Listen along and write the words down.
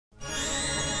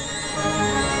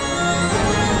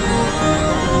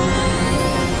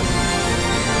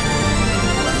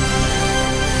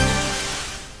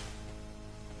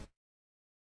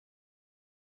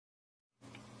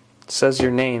It says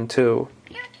your name too.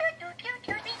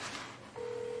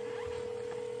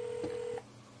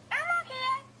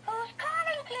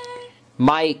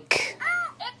 Mike.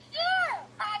 Oh, it's you,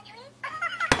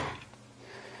 Audrey.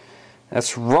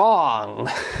 That's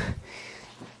wrong.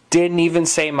 Didn't even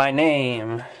say my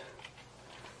name.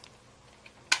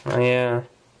 Oh yeah.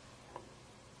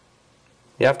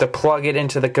 You have to plug it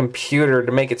into the computer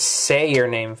to make it say your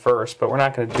name first, but we're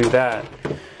not going to do that.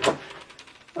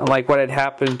 Unlike what had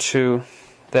happened to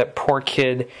that poor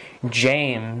kid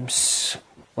James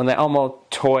when the Elmo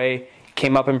toy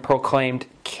came up and proclaimed,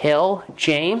 "Kill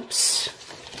James."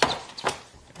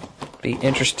 Be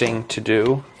interesting to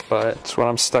do, but it's what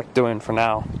I'm stuck doing for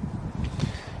now.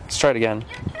 Let's try it again.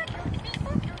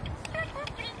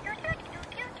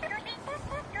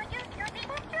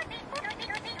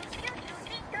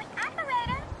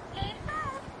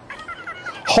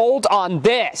 Hold on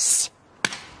this!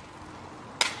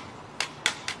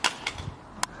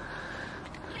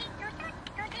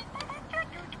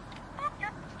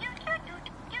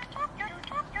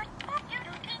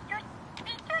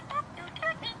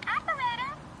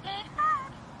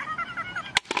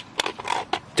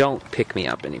 Don't pick me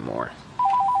up anymore.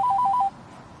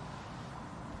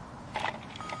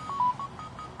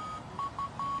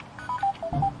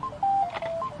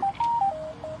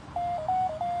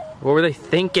 What were they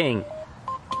thinking?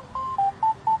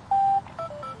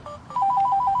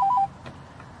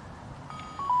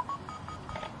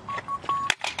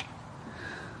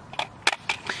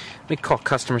 Let me call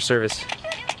customer service.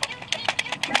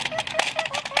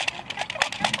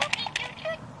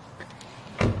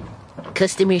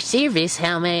 Customer service,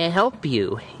 how may I help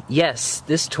you? Yes,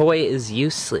 this toy is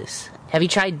useless. Have you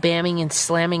tried bamming and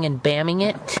slamming and bamming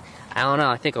it? I don't know,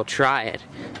 I think I'll try it.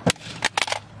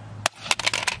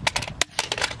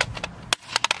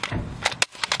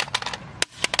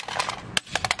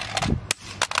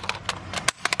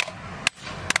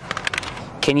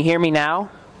 Can you hear me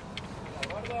now?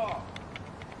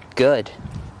 Good.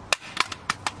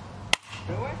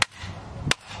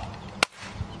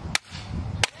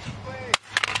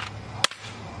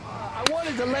 I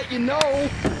wanted to let you know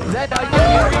that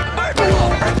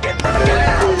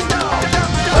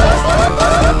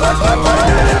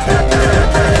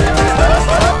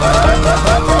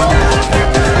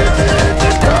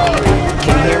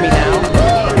Can you hear me now?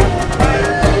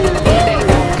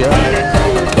 Good.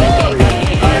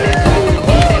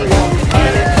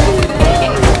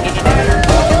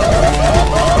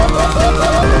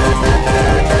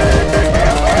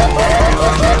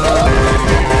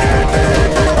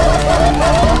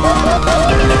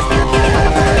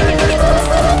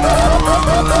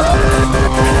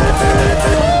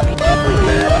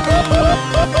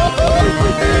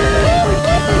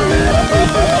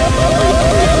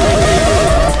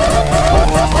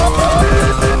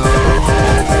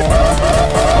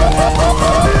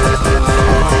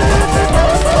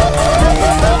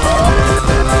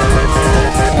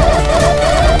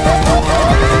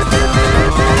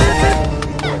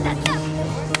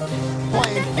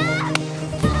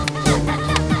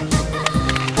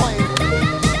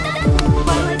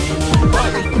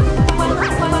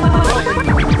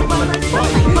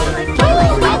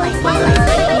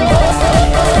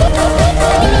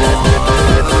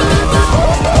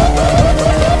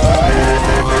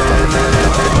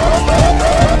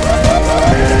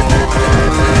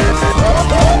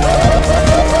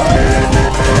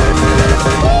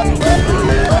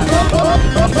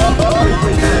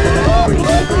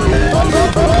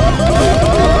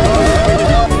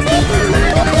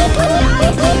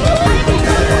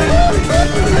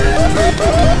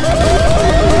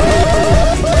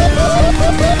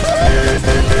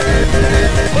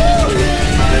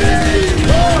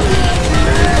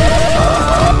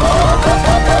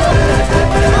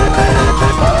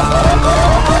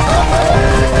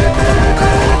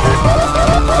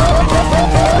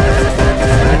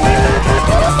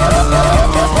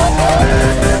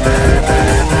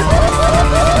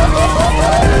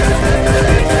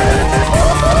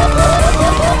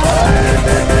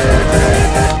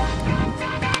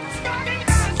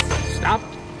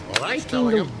 Liking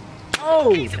the...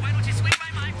 Oh!